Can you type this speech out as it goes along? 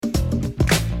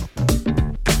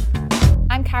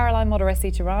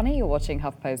Modoresi Tirani. You're watching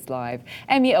HuffPost Live.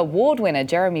 Emmy Award winner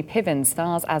Jeremy Piven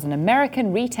stars as an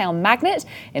American retail magnate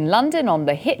in London on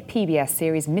the hit PBS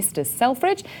series Mr.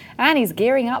 Selfridge, and he's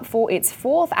gearing up for its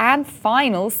fourth and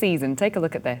final season. Take a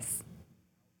look at this.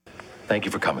 Thank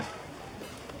you for coming.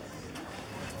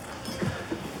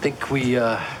 I think we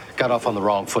got off on the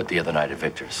wrong foot the other night at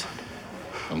Victor's.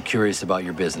 I'm curious about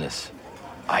your business.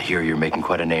 I hear you're making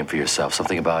quite a name for yourself.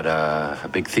 Something about a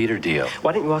big theater deal.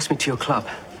 Why don't you ask me to your club?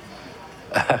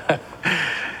 I'd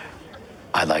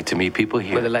like to meet people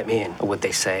here. Will they let me in? Or would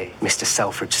they say, Mr.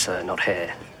 Selfridge, sir, not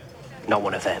here? Not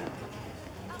one of them.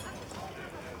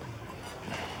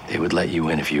 They would let you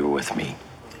in if you were with me.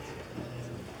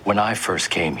 When I first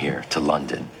came here to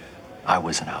London, I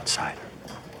was an outsider.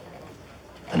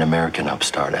 An American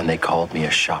upstart, and they called me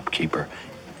a shopkeeper.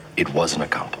 It wasn't a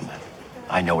compliment.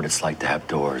 I know what it's like to have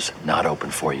doors not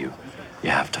open for you.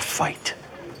 You have to fight.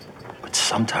 But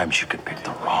sometimes you can pick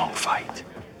the wrong fight.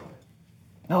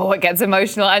 Oh, it gets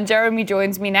emotional. And Jeremy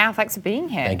joins me now. Thanks for being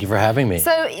here. Thank you for having me.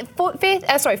 So,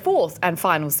 fourth and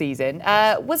final season.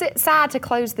 Was it sad to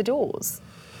close the doors?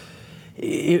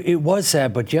 It was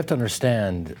sad, but you have to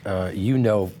understand,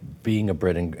 being a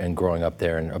Brit and growing up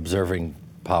there and observing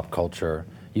pop culture.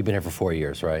 You've been here for 4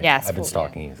 years, right? Yes. I've been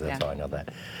stalking you, so that's how I know that.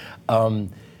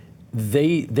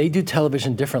 They do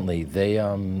television differently.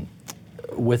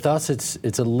 With us,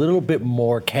 it's a little bit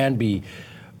more, can be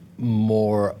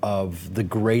more of the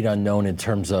great unknown in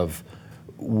terms of,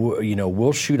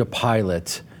 we'll shoot a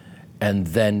pilot and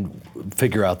then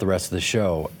figure out the rest of the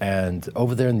show. And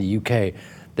over there in the UK,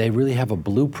 they really have a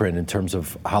blueprint in terms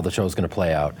of how the show is going to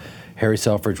play out. Harry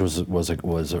Selfridge was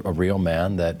a real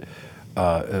man that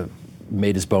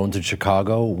made his bones in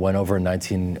Chicago, went over in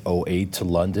 1908 to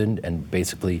London and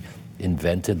basically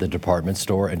invented the department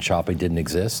store, and shopping didn't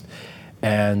exist.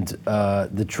 And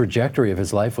the trajectory of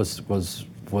his life was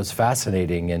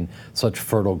fascinating and such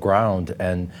fertile ground.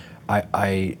 And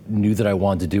I knew that I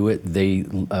wanted to do it. They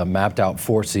mapped out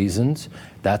 4 seasons.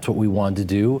 That's what we wanted to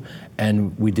do,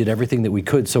 and we did everything that we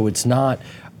could. So it's not.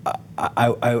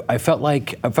 I felt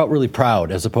really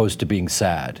proud as opposed to being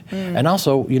sad. And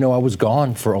also, I was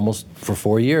gone for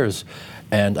 4 years,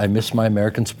 and I missed my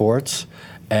American sports.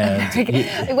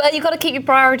 And well, you've got to keep your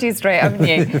priorities straight, haven't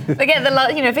you? Forget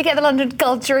the London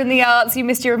culture and the arts. You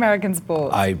missed your American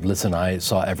sports. I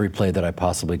saw every play that I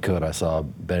possibly could. I saw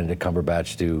Benedict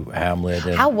Cumberbatch do Hamlet.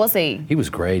 And how was he? He was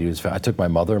great. I took my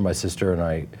mother and my sister,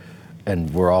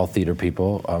 and we're all theater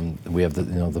people. We have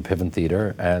the Piven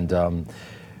Theater, and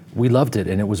we loved it,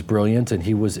 and it was brilliant, and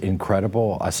he was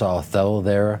incredible. I saw Othello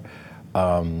there.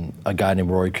 A guy named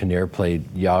Rory Kinnear played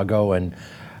Iago, and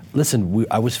listen,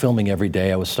 I was filming every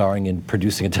day. I was starring and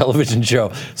producing a television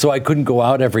show, so I couldn't go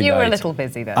out every night. You were a little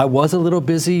busy then. I was a little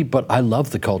busy, but I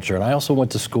loved the culture, and I also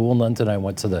went to school in London. I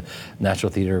went to the National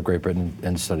Theatre of Great Britain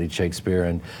and studied Shakespeare,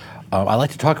 and I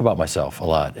like to talk about myself a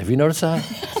lot. Have you noticed that?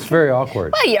 It's very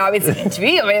awkward. Well, yeah, it's an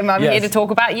interview. I'm here to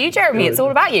talk about you, Jeremy. It's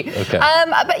all about you. Okay.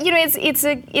 But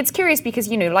it's curious because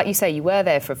like you say, you were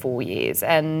there for 4 years,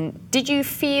 and did you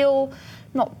feel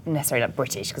not necessarily like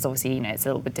British, because obviously it's a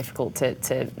little bit difficult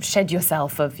to shed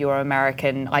yourself of your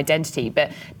American identity, but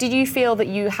did you feel that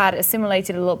you had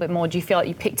assimilated a little bit more? Do you feel like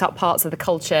you picked up parts of the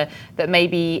culture that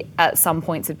maybe at some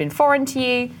points had been foreign to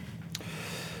you?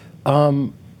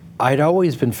 I'd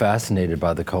always been fascinated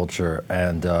by the culture,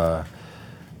 and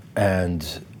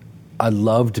I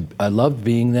loved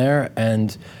being there,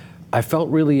 and I felt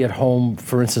really at home,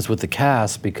 for instance, with the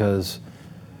cast, because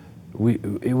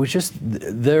it was just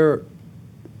there.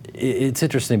 It's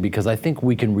interesting because I think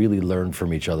we can really learn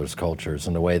from each other's cultures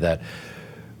in a way that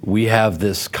we have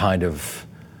this kind of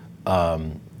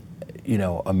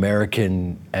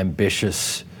American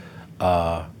ambitious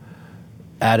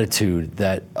attitude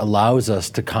that allows us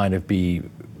to kind of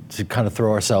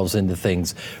throw ourselves into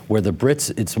things, where the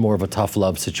Brits, it's more of a tough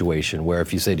love situation, where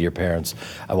if you say to your parents,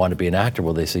 I want to be an actor,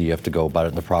 well, they say you have to go about it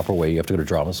in the proper way. You have to go to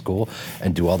drama school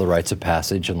and do all the rites of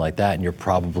passage and like that, and you're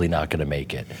probably not going to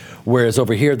make it. Whereas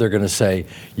over here, they're going to say,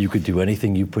 you could do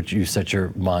anything you set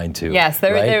your mind to. Yes,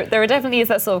 there definitely is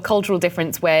that sort of cultural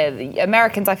difference where the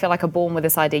Americans, I feel like, are born with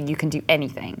this idea you can do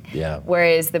anything. Yeah.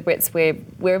 Whereas the Brits,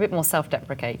 we're a bit more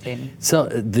self-deprecating. So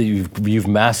you've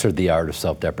mastered the art of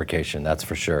self-deprecation, that's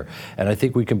for sure. And I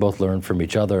think we can both learn from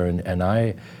each other. And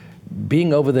I,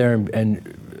 being over there and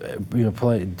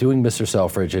doing Mr.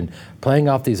 Selfridge and playing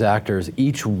off these actors,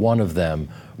 each one of them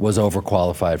was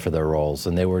overqualified for their roles,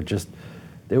 and they were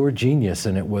genius.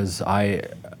 And it was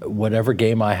whatever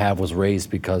game I have was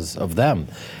raised because of them,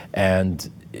 and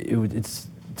it's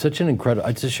such an incredible.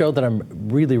 It's a show that I'm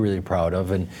really, really proud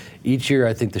of, and each year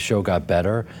I think the show got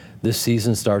better. This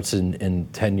season starts in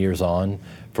 10 years on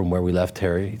from where we left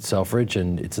Harry Selfridge,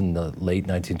 and it's in the late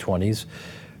 1920s,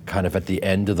 kind of at the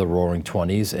end of the Roaring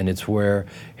 $20s, and it's where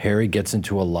Harry gets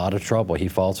into a lot of trouble. He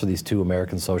falls for these two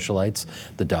American socialites,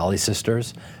 the Dolly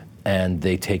sisters, and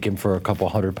they take him for a couple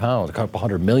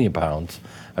 $100 million,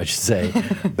 I should say.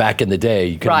 Back in the day,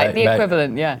 you could right, the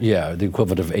equivalent, yeah. Yeah, the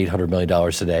equivalent of $800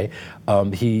 million today.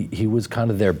 He was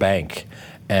kind of their bank,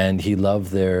 and he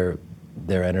loved their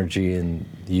energy and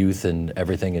youth and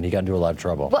everything, and he got into a lot of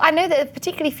trouble. Well, I know that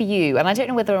particularly for you, and I don't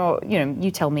know whether,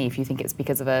 you tell me if you think it's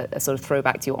because of a sort of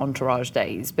throwback to your Entourage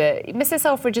days, but Mr.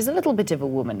 Selfridge is a little bit of a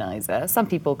womanizer. Some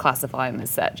people classify him as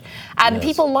such. And Yes.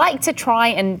 people like to try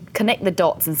and connect the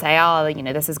dots and say,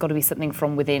 this has got to be something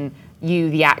from within you,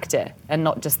 the actor, and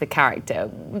not just the character.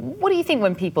 What do you think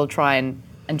when people try and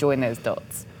join those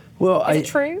dots? Well, Is it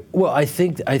true? Well, I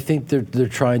think they're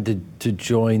trying to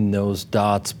join those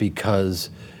dots because,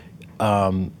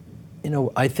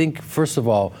 I think first of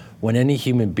all, when any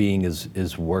human being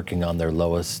is working on their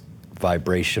lowest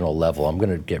vibrational level, I'm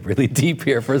going to get really deep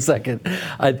here for a second.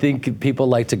 I think people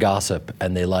like to gossip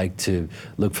and they like to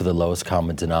look for the lowest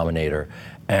common denominator,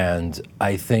 and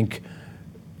I think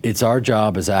it's our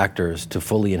job as actors to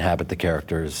fully inhabit the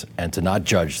characters and to not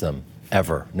judge them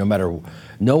ever.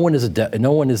 No one is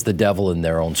the devil in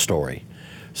their own story.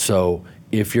 So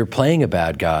if you're playing a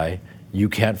bad guy, you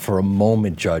can't for a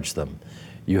moment judge them.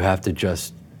 You have to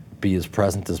just be as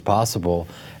present as possible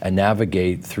and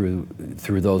navigate through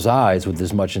those eyes with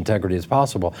as much integrity as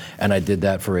possible. And I did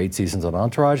that for 8 seasons on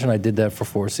Entourage, and I did that for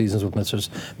 4 seasons with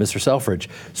Mr. Selfridge.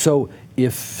 So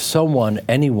if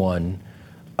anyone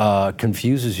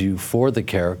confuses you for the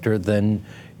character, then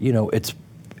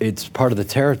it's part of the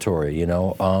territory,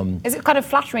 Is it kind of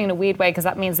flattering in a weird way because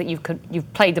that means that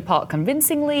you've played the part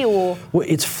convincingly, or? Well,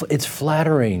 it's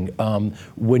flattering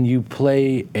when you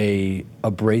play a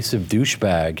abrasive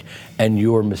douchebag and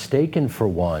you're mistaken for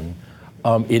one.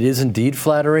 It is indeed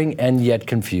flattering and yet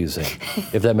confusing,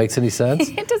 if that makes any sense.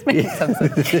 It does make some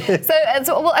sense.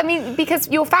 Well, I mean, because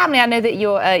your family, I know that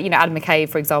you're, Adam McKay,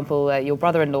 for example, your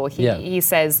brother-in-law, he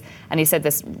says, and he said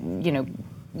this,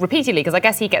 repeatedly, because I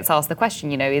guess he gets asked the question,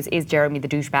 is Jeremy the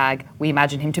douchebag we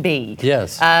imagine him to be?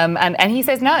 Yes. And he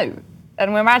says no.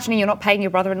 And we're imagining you're not paying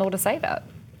your brother-in-law to say that.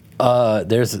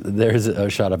 There's a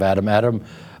shot of Adam. Adam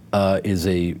is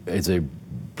a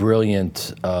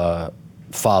brilliant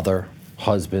father,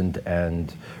 husband,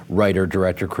 and writer,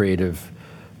 director, creative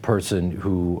person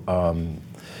who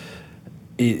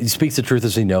he speaks the truth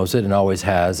as he knows it and always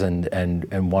has,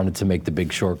 and wanted to make The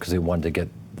Big Short because he wanted to get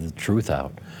the truth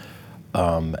out.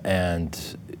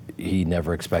 And he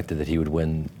never expected that he would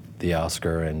win the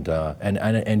Oscar, and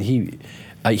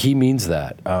he means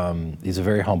that. He's a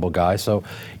very humble guy. So,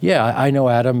 yeah, I know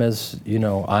Adam as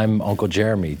I'm Uncle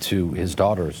Jeremy to his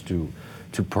daughters,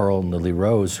 to Pearl and Lily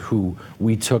Rose, who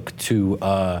we took to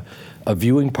a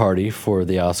viewing party for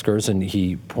the Oscars, and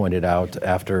he pointed out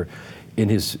after, in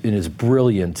his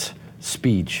brilliant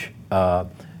speech.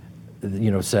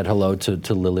 Said hello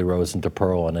to Lily Rose and to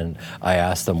Pearl, and then I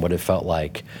asked them what it felt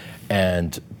like,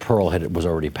 and Pearl was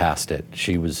already past it.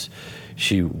 She was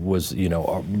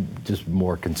just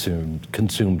more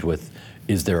consumed with,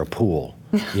 is there a pool?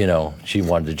 She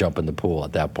wanted to jump in the pool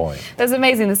at that point. That's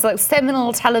amazing. This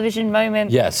seminal television moment.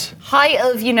 Yes. Height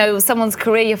of someone's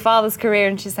career, your father's career,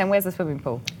 and she's saying, "Where's the swimming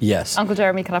pool?" Yes. Uncle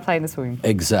Jeremy, can I play in the swimming pool?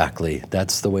 Exactly.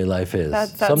 That's the way life is.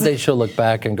 That's Someday she'll look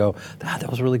back and go, that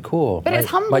was really cool. But it's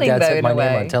humbling, my dad though, said in my a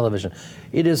name way. on television.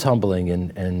 It is humbling,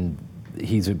 and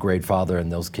he's a great father, and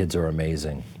those kids are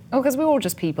amazing. Oh, because we're all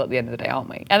just people at the end of the day, aren't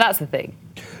we? And that's the thing.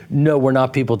 No, we're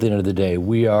not people at the end of the day.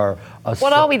 We are...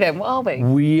 What are we then? What are we?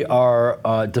 We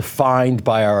are defined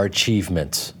by our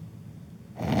achievements.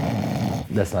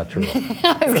 That's not true. Well,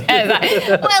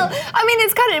 I mean,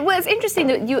 it's interesting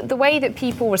that the way that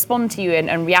people respond to you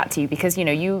and react to you, because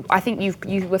I think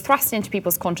you were thrust into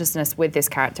people's consciousness with this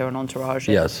character on Entourage.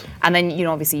 Yes. And then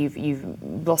obviously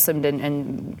you've blossomed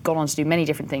and gone on to do many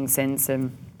different things since.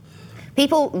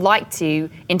 People like to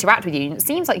interact with you. It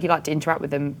seems like you like to interact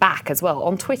with them back as well.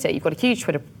 On Twitter, you've got a huge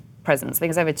Twitter presence. I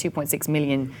think it's over 2.6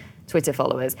 million Twitter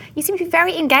followers. You seem to be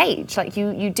very engaged. Like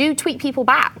you do tweet people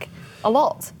back a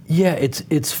lot. Yeah,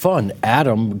 it's fun.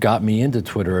 Adam got me into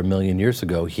Twitter a million years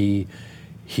ago. He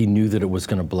knew that it was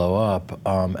going to blow up,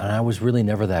 and I was really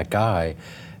never that guy.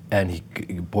 And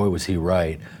boy, was he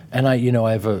right. And I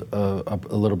have a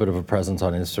little bit of a presence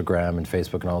on Instagram and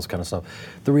Facebook and all this kind of stuff.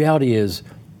 The reality is,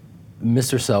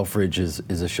 Mr. Selfridge is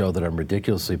a show that I'm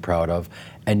ridiculously proud of,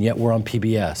 and yet we're on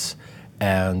PBS.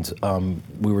 And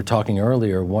we were talking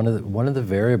earlier, one of the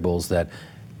variables that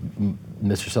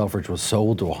Mr. Selfridge was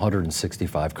sold to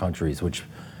 165 countries, which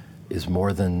is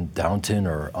more than Downton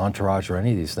or Entourage or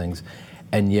any of these things,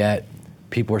 and yet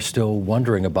people are still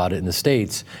wondering about it in the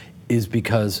States, is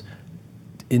because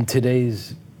in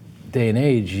today's day and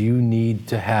age, you need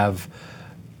to have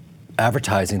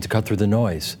advertising to cut through the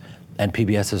noise. And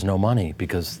PBS has no money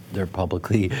because they're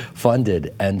publicly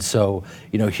funded. And so,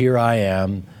 here I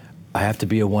am, I have to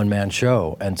be a one-man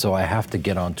show. And so I have to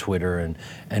get on Twitter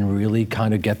and really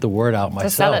kind of get the word out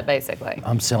myself. To sell it, basically.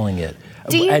 I'm selling it.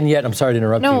 And yet, I'm sorry to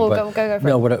interrupt you. No, but go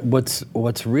for it.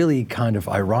 What's really kind of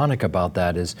ironic about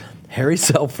that is Harry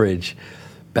Selfridge,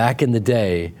 back in the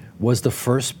day, was the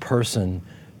first person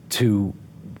to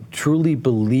truly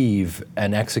believe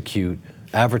and execute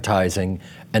advertising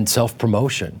and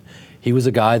self-promotion. He was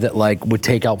a guy that would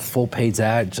take out full-page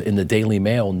ads in the Daily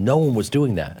Mail. No one was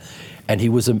doing that. And he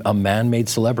was a man-made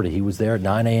celebrity. He was there at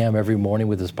 9 a.m. every morning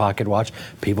with his pocket watch.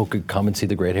 People could come and see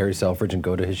the great Harry Selfridge and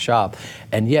go to his shop.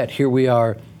 And yet here we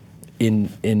are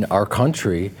in our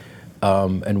country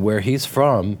and where he's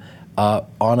from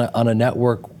on a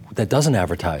network that doesn't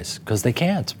advertise because they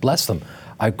can't. Bless them.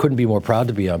 I couldn't be more proud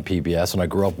to be on PBS, and I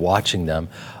grew up watching them.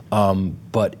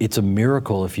 But it's a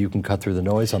miracle if you can cut through the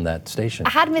noise on that station.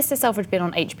 Had Mr. Selfridge been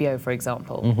on HBO, for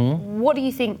example, what do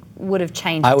you think would have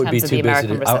changed in terms of the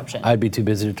American reception? I'd be too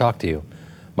busy to talk to you.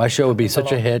 My show would be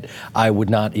such a hit, I would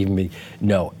not even be.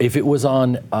 No, if it was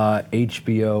on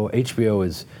HBO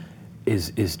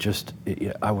is just.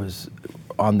 I was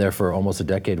on there for almost a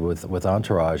decade with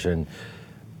Entourage, and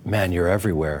man, you're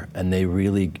everywhere, and they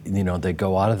really, they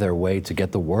go out of their way to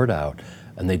get the word out,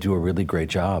 and they do a really great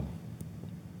job.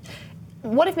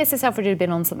 What if Mr. Selfridge had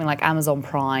been on something like Amazon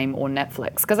Prime or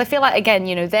Netflix? Because I feel like, again,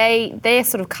 they're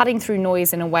sort of cutting through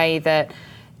noise in a way that,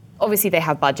 obviously they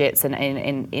have budgets and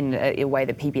in a way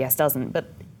that PBS doesn't, but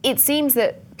it seems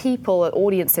that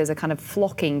audiences are kind of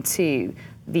flocking to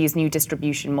these new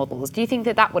distribution models. Do you think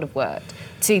that would have worked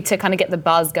to kind of get the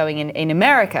buzz going in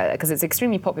America? Because it's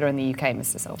extremely popular in the UK,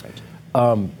 Mr. Selfridge.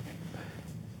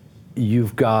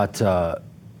 You've got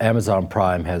Amazon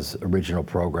Prime has original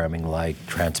programming like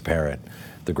Transparent,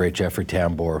 the great Jeffrey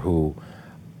Tambor, who,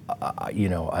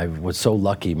 I was so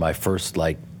lucky. My first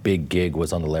big gig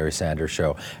was on the Larry Sanders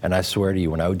Show, and I swear to you,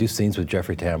 when I would do scenes with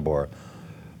Jeffrey Tambor,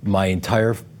 my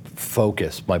entire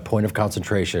focus, my point of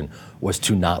concentration was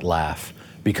to not laugh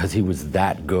because he was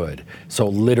that good. So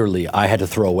literally, I had to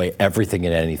throw away everything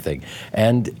and anything,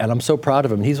 and I'm so proud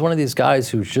of him. He's one of these guys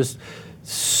who's just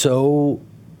so.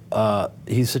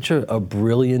 He's such a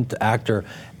brilliant actor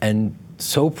and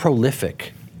so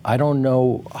prolific. I don't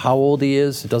know how old he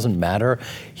is. It doesn't matter.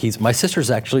 My sister's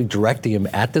actually directing him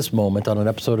at this moment on an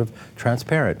episode of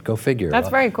Transparent. Go figure. That's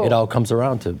very cool. It all comes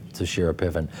around to Jeremy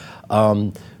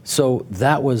Piven. So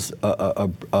that was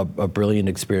a brilliant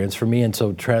experience for me. And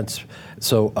so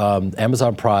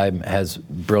Amazon Prime has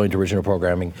brilliant original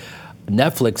programming.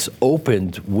 Netflix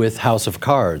opened with House of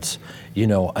Cards. You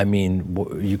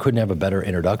couldn't have a better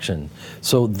introduction.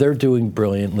 So they're doing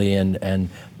brilliantly, and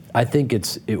I think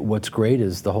what's great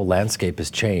is the whole landscape has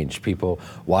changed. People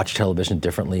watch television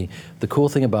differently. The cool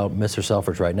thing about Mr.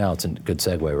 Selfridge right now, it's a good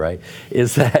segue, right,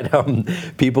 is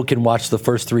that people can watch the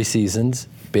first 3 seasons,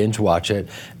 binge watch it,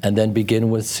 and then begin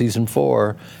with season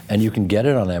 4, and you can get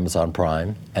it on Amazon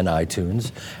Prime and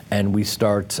iTunes, and we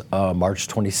start March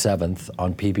 27th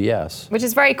on PBS. Which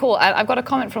is very cool. I've got a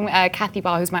comment from Kathy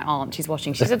Barr, who's my aunt. She's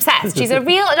watching. She's obsessed. I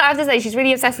have to say, she's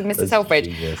really obsessed with Mr. Selfridge.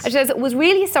 Genius. She says, was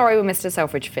really sorry when Mr.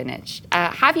 Selfridge finished.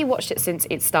 Have you watched it since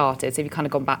it started? So have you kind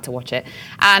of gone back to watch it?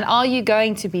 And are you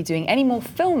going to be doing any more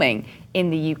filming in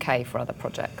the UK for other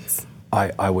projects?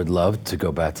 I would love to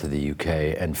go back to the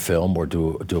UK and film or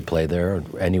do a play there,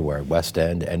 anywhere, West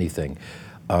End, anything.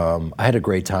 I had a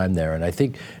great time there, and I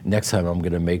think next time I'm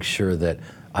going to make sure that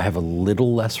I have a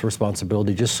little less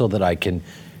responsibility, just so that I can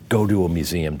go to a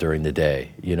museum during the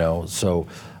day, so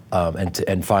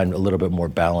and find a little bit more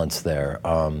balance there.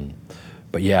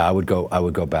 But yeah, I would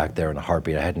go back there in a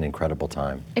heartbeat. I had an incredible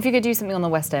time. If you could do something on the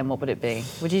West End, what would it be?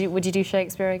 Would you do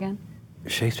Shakespeare again?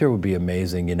 Shakespeare would be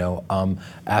amazing,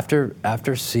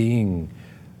 After seeing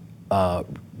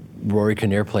Rory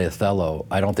Kinnear play Othello,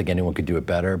 I don't think anyone could do it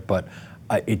better. But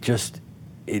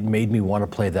it made me want to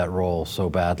play that role so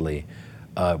badly.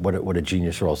 What a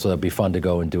genius role! So that'd be fun to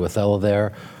go and do Othello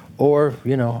there, or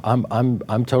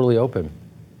I'm totally open.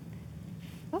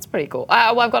 That's pretty cool.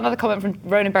 Well, I've got another comment from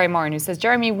Ronan Berry-Morin who says,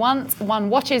 Jeremy, once one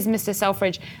watches Mr.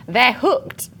 Selfridge, they're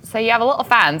hooked. So you have a lot of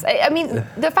fans. I mean,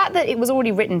 the fact that it was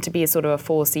already written to be a sort of a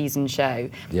 4-season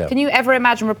show, Can you ever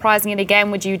imagine reprising it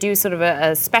again? Would you do sort of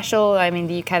a special? I mean,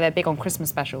 the UK, they're big on Christmas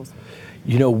specials.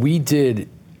 We did,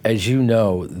 as you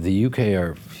know, the UK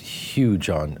are huge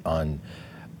on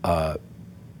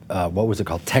what was it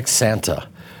called? Tech Santa.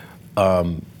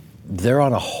 They're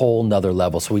on a whole nother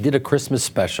level. So we did a Christmas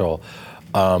special,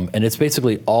 and it's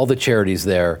basically all the charities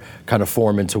there kind of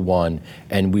form into one.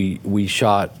 And we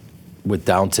shot with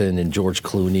Downton and George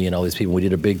Clooney and all these people. We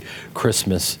did a big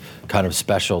Christmas kind of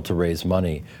special to raise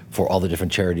money for all the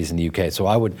different charities in the UK. So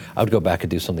I would go back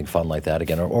and do something fun like that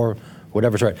again, or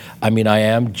whatever's right. I mean, I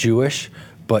am Jewish,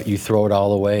 but you throw it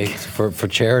all away for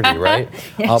charity, right?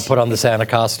 Yes. I'll put on the Santa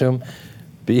costume,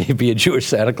 be a Jewish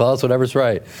Santa Claus, whatever's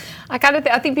right. I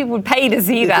think people would pay to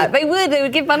see that. They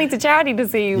would give money to charity to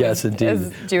see you yes, indeed.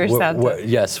 as Jewish Santa.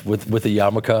 Yes, with a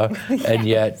yarmulke, and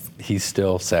yet he's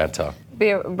still Santa.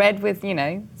 Be red with,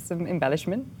 some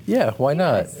embellishment. Yeah, why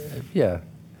not? Yes. Yeah.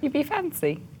 You'd be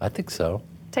fancy. I think so.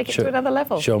 Take it to another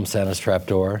level. Show him Santa's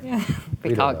trapdoor. Yeah.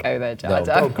 We can't go there, Judge.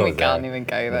 No, don't go we there. can't even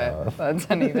go there. No. I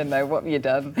don't even know what you've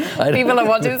done. People are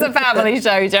watching. It's a family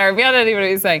show, Jeremy. I don't even know what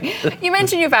you're saying. You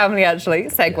mentioned your family, actually.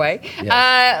 Segue.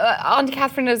 Yes. Auntie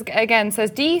Catherine again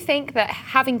says, do you think that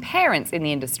having parents in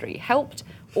the industry helped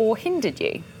or hindered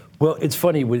you? Well, it's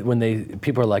funny when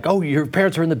people are like, "Oh, your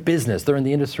parents are in the business; they're in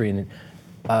the industry," and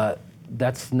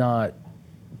that's not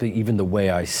even the way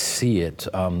I see it.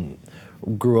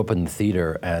 Grew up in the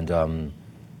theater, and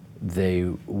they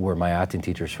were my acting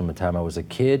teachers from the time I was a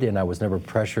kid, and I was never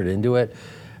pressured into it.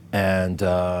 And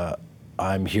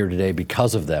I'm here today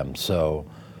because of them. So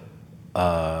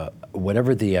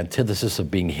whatever the antithesis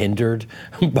of being hindered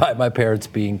by my parents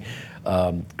being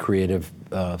creative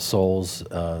souls,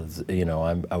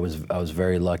 I was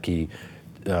very lucky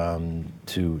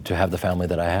to have the family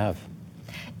that I have.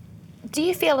 Do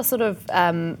you feel a sort of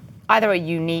either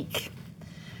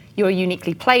you're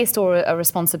uniquely placed or a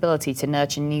responsibility to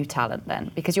nurture new talent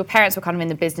then? Because your parents were kind of in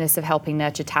the business of helping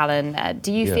nurture talent.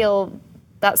 Do you feel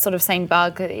that sort of same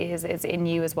bug is in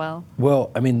you as well? Well,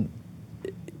 I mean,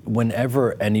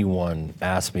 whenever anyone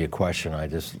asks me a question, I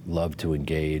just love to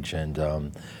engage. And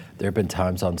there have been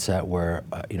times on set where,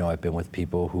 I've been with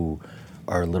people who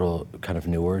are a little kind of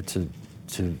newer to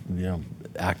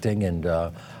acting. And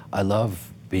I love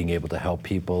being able to help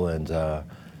people, and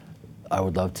I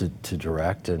would love to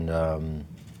direct and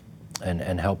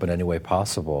help in any way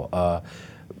possible.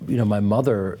 My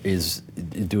mother is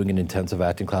doing an intensive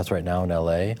acting class right now in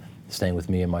LA, staying with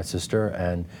me and my sister,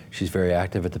 and she's very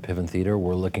active at the Piven Theater.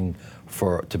 We're looking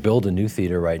to build a new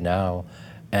theater right now,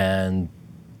 and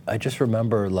I just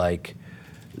remember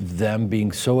them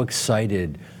being so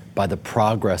excited by the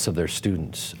progress of their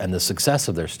students and the success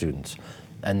of their students.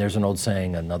 And there's an old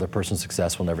saying, another person's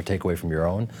success will never take away from your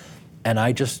own. And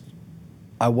I didn't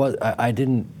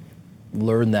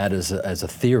learn that as a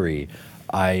theory.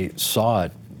 I saw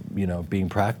it, being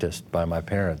practiced by my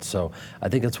parents. So I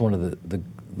think that's one of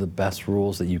the best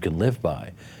rules that you can live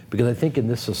by. Because I think in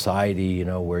this society,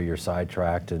 where you're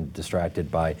sidetracked and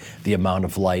distracted by the amount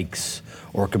of likes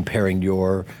or comparing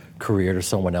your career to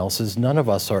someone else's, none of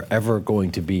us are ever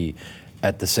going to be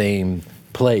at the same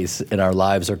place in our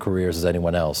lives or careers as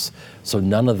anyone else. So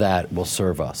none of that will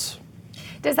serve us.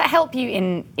 Does that help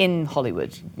you in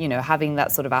Hollywood, having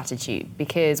that sort of attitude?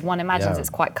 Because one imagines it's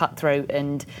quite cutthroat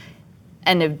and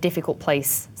a difficult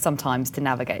place sometimes to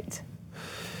navigate.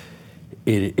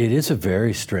 It is a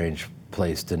very strange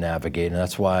place to navigate, and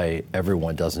that's why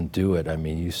everyone doesn't do it. I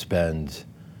mean, you spend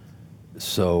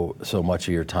so much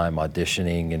of your time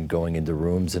auditioning and going into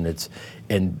rooms, and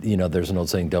there's an old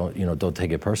saying, don't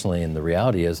take it personally. And the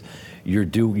reality is,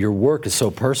 your work is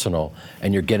so personal,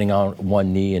 and you're getting on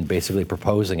one knee and basically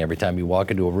proposing every time you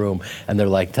walk into a room, and they're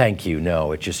like, "Thank you,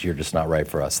 no, you're just not right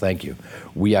for us. Thank you.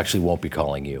 We actually won't be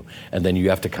calling you." And then you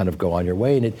have to kind of go on your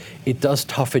way, and it does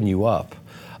toughen you up.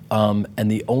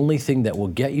 And the only thing that will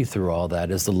get you through all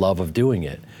that is the love of doing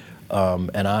it.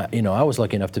 And I was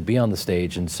lucky enough to be on the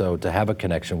stage, and so to have a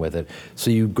connection with it. So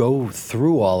you go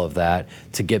through all of that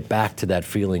to get back to that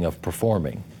feeling of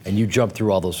performing, and you jump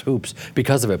through all those hoops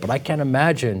because of it. But I can't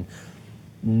imagine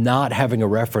not having a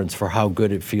reference for how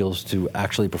good it feels to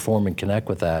actually perform and connect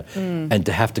with that, and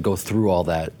to have to go through all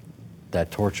that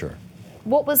torture.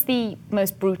 What was the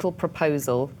most brutal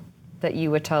proposal that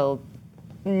you were told,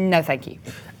 no thank you?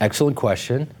 Excellent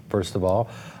question, first of all.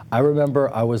 I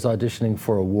remember I was auditioning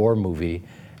for a war movie,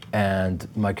 and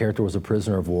my character was a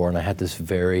prisoner of war, and I had this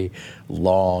very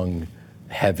long,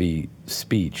 heavy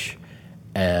speech.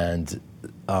 And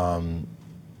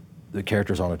the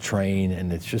character's on a train,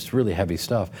 and it's just really heavy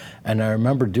stuff. And I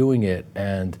remember doing it,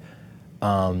 and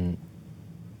right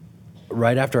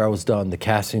after I was done, the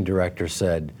casting director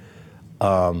said,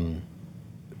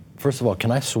 first of all,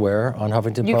 can I swear on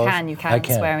Huffington You Post? can I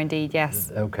can swear indeed,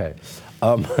 yes. Okay.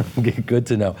 Good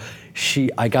to know.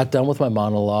 I got done with my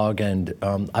monologue, and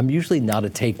I'm usually not a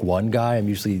take one guy. I'm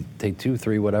usually take two,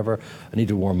 three, whatever. I need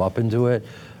to warm up into it.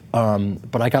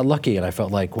 But I got lucky, and I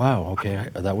felt like, wow, okay,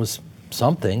 that was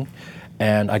something.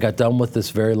 And I got done with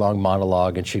this very long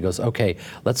monologue, and she goes, okay,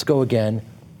 let's go again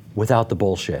without the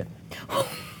bullshit.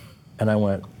 And I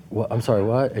went, what? I'm sorry,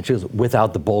 what? And she goes,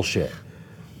 without the bullshit.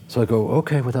 So I go,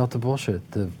 okay, without the bullshit.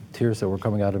 The tears that were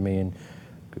coming out of me, and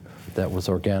that was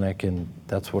organic, and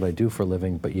that's what I do for a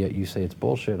living, but yet you say it's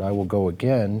bullshit. I will go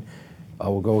again. I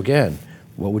will go again.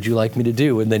 What would you like me to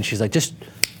do? And then she's like, just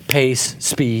pace,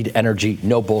 speed, energy,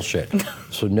 no bullshit.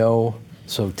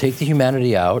 So take the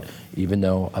humanity out, even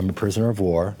though I'm a prisoner of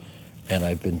war and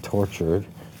I've been tortured.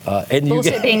 And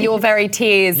Bullshit being your very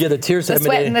tears. Yeah, the tears. The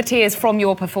sweat and the tears from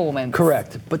your performance.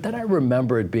 Correct. But then I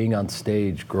remembered being on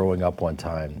stage growing up one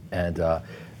time, and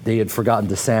they had forgotten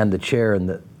to sand the chair,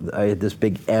 and I had this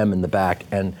big M in the back,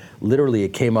 and literally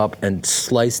it came up and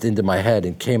sliced into my head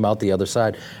and came out the other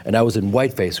side, and I was in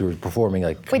whiteface. We were performing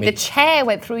like... Wait, the chair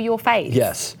went through your face?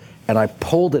 Yes. And I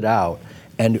pulled it out,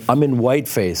 and I'm in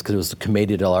whiteface because it was the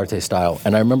Commedia dell'arte style,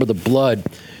 and I remember the blood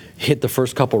hit the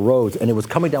first couple rows, and it was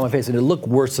coming down my face, and it looked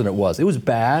worse than it was. It was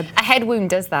bad. A head wound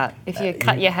does that, if you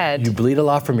cut your head. You bleed a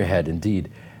lot from your head,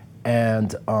 indeed.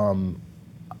 And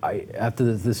after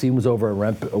the scene was over,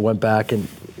 I went back and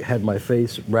had my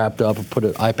face wrapped up and put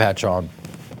an eye patch on.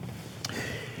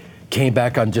 Came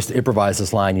back on just to improvise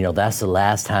this line, that's the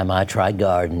last time I tried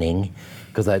gardening.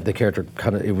 Because the character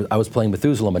I was playing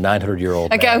Methuselah, a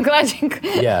 900-year-old Okay, man. I'm glad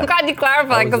you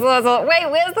clarified, because I was like,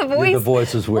 wait, where's the voice? The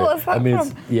voice was weird. What was that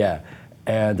from? Yeah.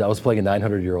 And I was playing a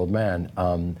 900-year-old man.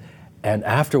 And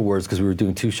afterwards, because we were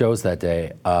doing 2 shows that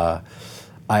day,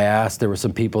 I asked, there were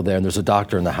some people there, and there's a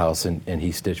doctor in the house, and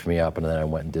he stitched me up, and then I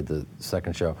went and did the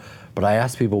second show. But I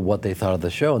asked people what they thought of the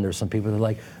show, and there's some people that are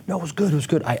like, no, it was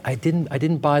good. I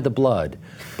didn't buy the blood,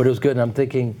 but it was good. And I'm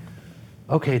thinking,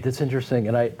 okay, that's interesting.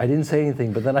 And I didn't say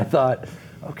anything, but then I thought,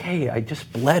 okay, I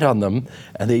just bled on them,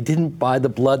 and they didn't buy the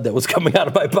blood that was coming out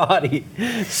of my body.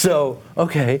 So,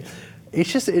 okay,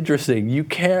 it's just interesting. You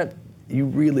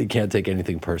really can't take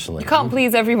anything personally. You can't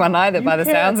please everyone either, by the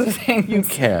sounds of things. You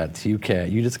can't.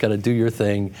 You just got to do your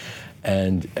thing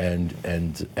and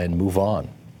move on.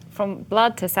 From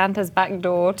blood to Santa's back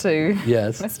door to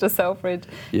Yes. Mr. Selfridge.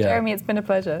 Yeah. Jeremy, it's been a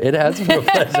pleasure. It has been a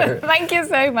pleasure. Thank you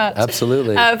so much.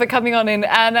 Absolutely. For coming on in.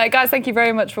 And guys, thank you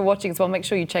very much for watching as well. Make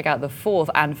sure you check out the 4th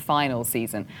and final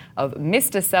season of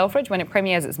Mr. Selfridge. When it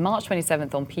premieres, it's March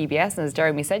 27th on PBS. And as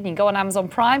Jeremy said, you can go on Amazon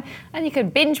Prime and you can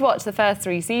binge watch the first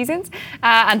 3 seasons.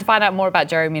 And to find out more about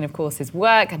Jeremy and, of course, his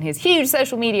work and his huge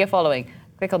social media following,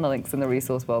 click on the links in the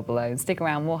resource world below. And stick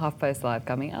around, more HuffPost Live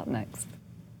coming up next.